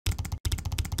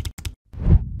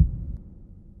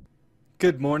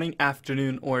Good morning,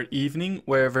 afternoon, or evening,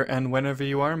 wherever and whenever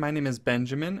you are. My name is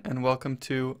Benjamin, and welcome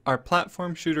to our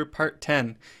Platform Shooter Part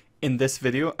 10. In this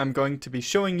video, I'm going to be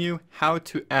showing you how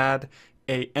to add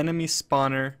an enemy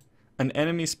spawner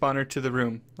to the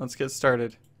room. Let's get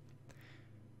started.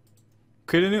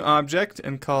 Create a new object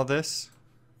and call this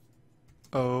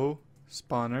O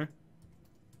spawner.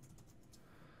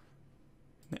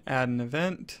 Add an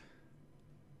event.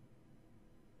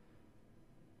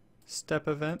 Step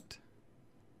event.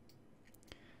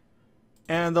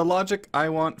 And the logic I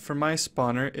want for my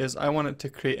spawner is I want it to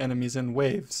create enemies in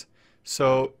waves.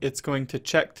 So it's going to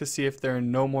check to see if there are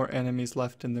no more enemies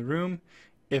left in the room.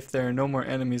 If there are no more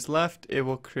enemies left, it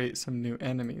will create some new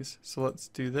enemies. So let's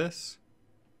do this.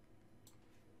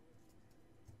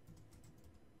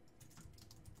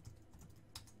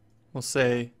 We'll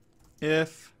say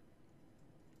if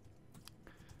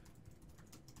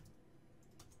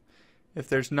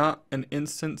there's not an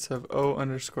instance of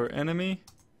O_enemy,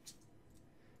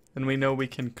 then we know we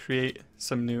can create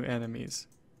some new enemies.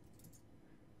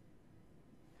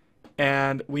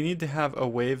 And we need to have a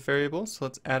wave variable, so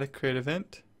let's add a create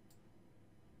event.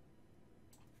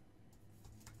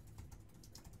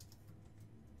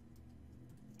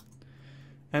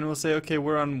 And we'll say, okay,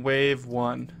 we're on wave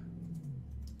 1.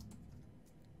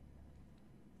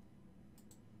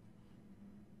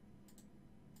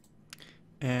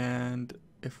 And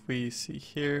if we see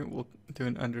here, we'll do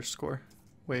an underscore.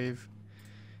 Wave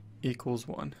equals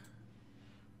 1.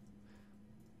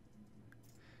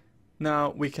 Now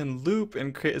we can loop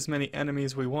and create as many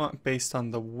enemies we want based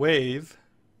on the wave.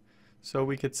 So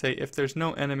we could say if there's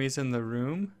no enemies in the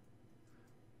room,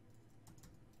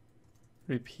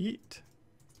 repeat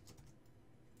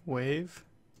wave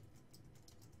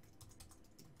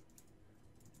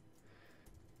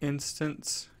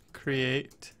instance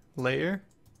create layer,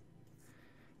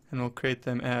 and we'll create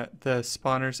them at the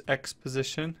spawner's X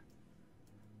position,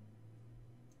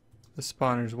 the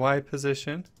spawner's Y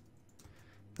position,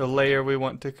 the layer we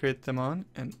want to create them on,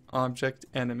 and object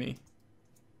enemy.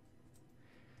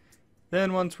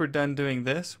 Then once we're done doing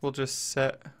this, we'll just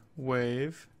set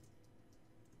wave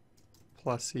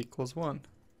plus equals 1.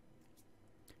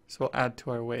 So we'll add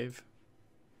to our wave.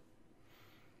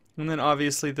 And then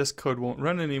obviously this code won't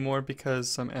run anymore because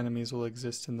some enemies will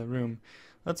exist in the room.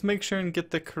 Let's make sure and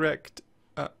get the correct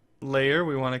layer.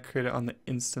 We want to create it on the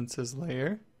instances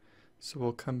layer. So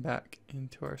we'll come back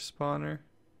into our spawner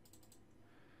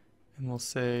and we'll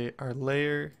say our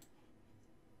layer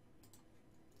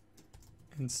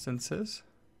instances.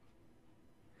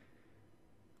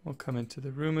 We'll come into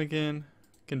the room again.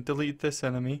 We can delete this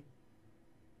enemy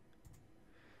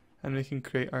and we can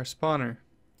create our spawner.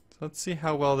 So let's see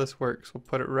how well this works. We'll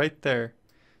put it right there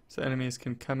so enemies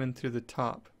can come in through the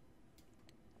top.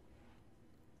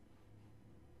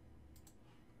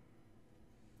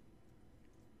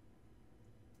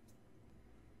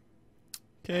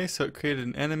 Okay, so it created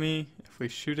an enemy. If we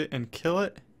shoot it and kill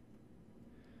it,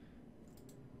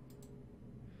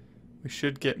 we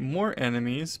should get more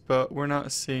enemies, but we're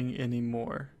not seeing any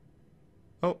more.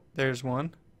 Oh, there's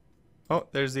one. Oh,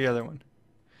 there's the other one.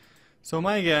 So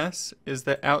my guess is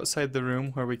that outside the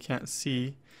room where we can't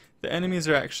see, the enemies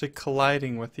are actually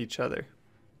colliding with each other.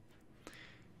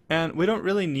 And we don't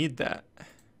really need that.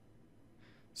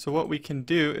 So what we can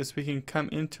do is we can come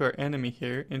into our enemy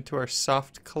here, into our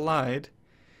soft collide,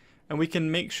 and we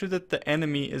can make sure that the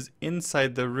enemy is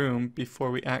inside the room before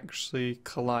we actually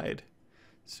collide.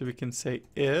 So we can say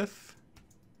if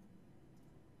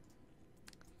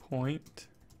point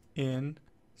in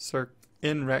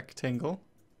rectangle.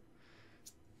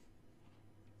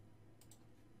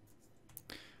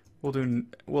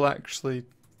 We'll actually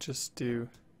just do,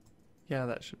 yeah,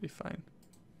 that should be fine.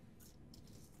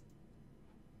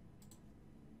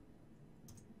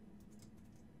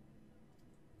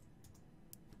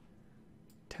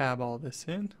 Tab all this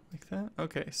in like that.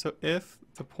 Okay, so if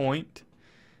the point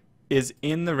is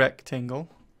in the rectangle,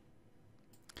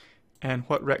 and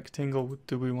what rectangle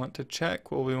do we want to check?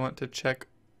 Well, we want to check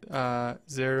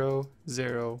 0,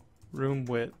 0, room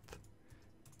width,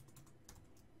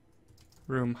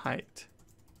 room height.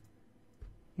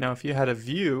 Now if you had a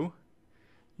view,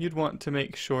 you'd want to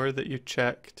make sure that you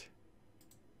checked,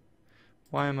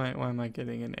 why am I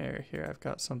getting an error here? I've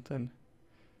got something.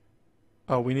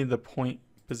 Oh, we need the point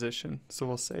position, so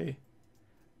we'll say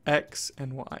X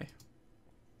and Y.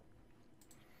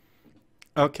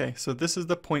 Okay, so this is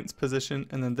the points position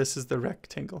and then this is the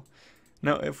rectangle.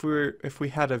 Now if we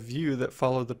had a view that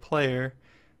followed the player,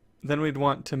 then we'd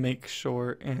want to make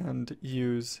sure and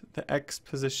use the X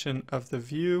position of the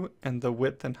view and the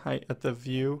width and height at the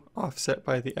view offset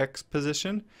by the X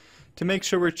position to make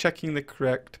sure we're checking the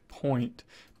correct point.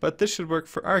 But this should work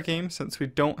for our game since we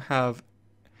don't have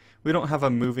a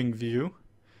moving view.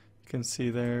 You can see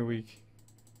there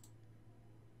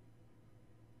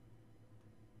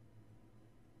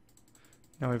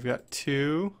now we've got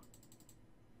 2.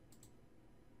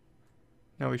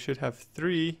 Now we should have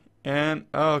 3. And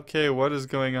okay, what is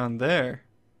going on there?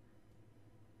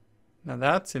 Now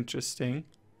that's interesting.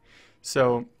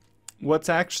 So what's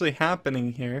actually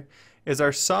happening here is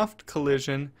our soft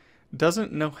collision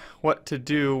doesn't know what to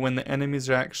do when the enemies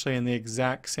are actually in the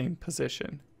exact same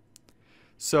position.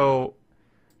 So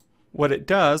what it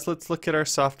does, let's look at our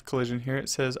soft collision here. It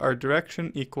says our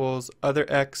direction equals other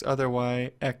x, other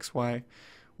y, x, y.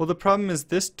 Well, the problem is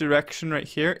this direction right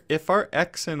here, if our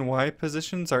x and y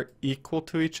positions are equal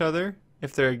to each other,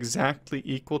 if they're exactly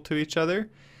equal to each other,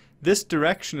 this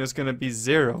direction is going to be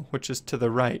 0, which is to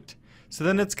the right. So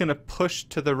then it's going to push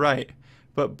to the right,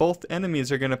 but both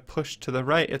enemies are going to push to the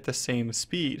right at the same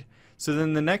speed. So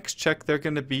then the next check they're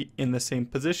going to be in the same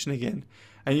position again.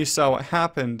 And you saw what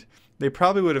happened. They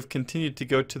probably would have continued to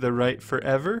go to the right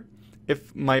forever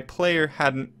if my player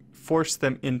hadn't forced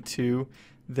them into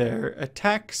their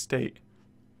attack state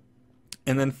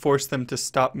and then forced them to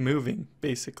stop moving,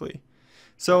 basically.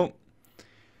 So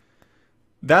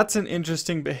that's an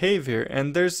interesting behavior,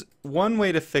 and there's one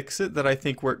way to fix it that I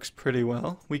think works pretty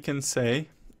well. We can say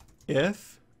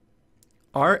if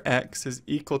our x is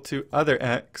equal to other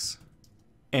x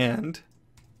and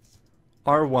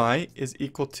our y is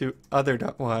equal to other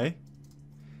dot y,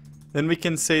 then we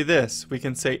can say this. We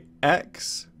can say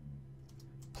x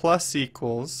plus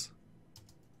equals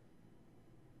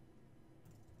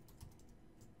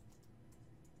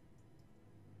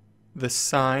the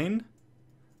sign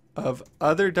of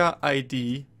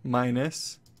other.id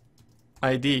minus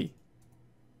id.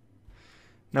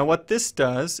 Now what this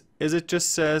does is it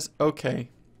just says, okay,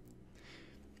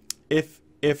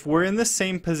 if we're in the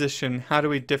same position, how do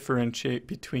we differentiate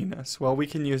between us? Well, we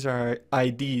can use our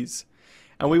IDs.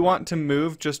 And we want to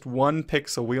move just 1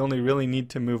 pixel. We only really need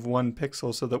to move 1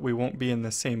 pixel so that we won't be in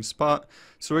the same spot.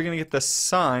 So we're going to get the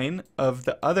sign of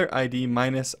the other ID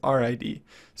minus our ID.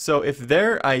 So if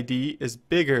their ID is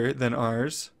bigger than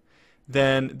ours,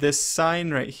 then this sign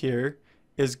right here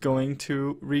is going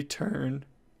to return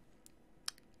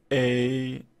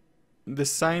a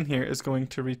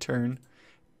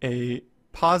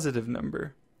positive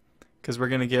number, because we're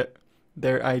going to get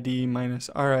their ID minus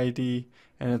our ID,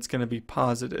 and it's going to be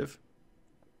positive.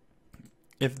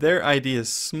 If their ID is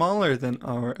smaller than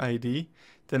our ID,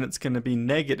 then it's going to be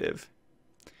negative.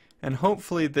 And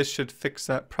hopefully this should fix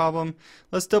that problem.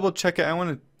 Let's double check it. I want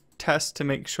to test to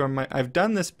make sure I've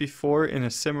done this before in a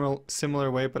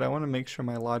similar way, but I want to make sure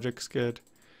my logic's good.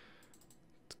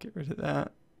 Let's get rid of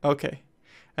that. Okay.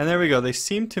 And there we go. They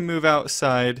seem to move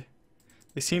outside.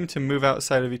 They seem to move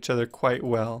outside of each other quite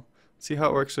well. See how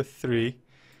it works with 3.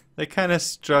 They kind of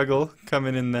struggle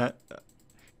coming in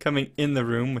the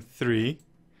room with 3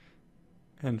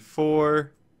 and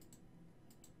 4.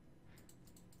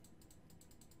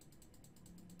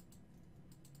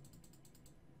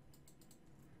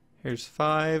 Here's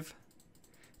 5.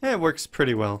 And it works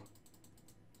pretty well.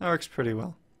 That works pretty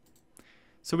well.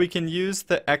 So we can use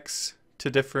the X to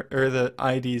the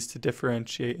IDs to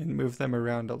differentiate and move them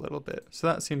around a little bit. So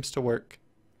that seems to work.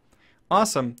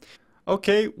 Awesome.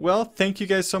 Okay, well, thank you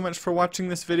guys so much for watching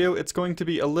this video. It's going to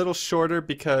be a little shorter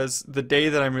because the day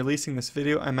that I'm releasing this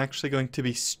video, I'm actually going to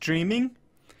be streaming.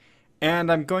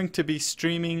 And I'm going to be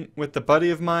streaming with a buddy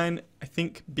of mine. I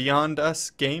think Beyond Us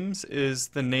Games is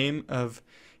the name of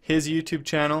his YouTube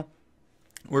channel.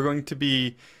 We're going to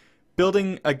be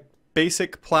building a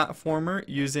basic platformer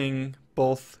using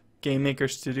both GameMaker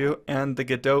Studio and the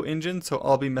Godot engine, so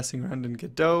I'll be messing around in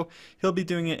Godot. He'll be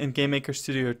doing it in GameMaker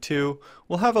Studio 2.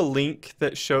 We'll have a link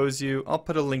that shows you, I'll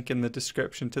put a link in the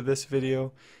description to this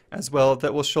video as well,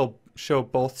 that will show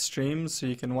both streams so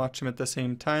you can watch them at the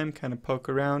same time, kind of poke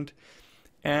around.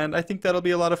 And I think that'll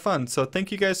be a lot of fun. So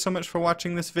thank you guys so much for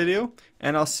watching this video,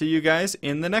 and I'll see you guys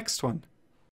in the next one.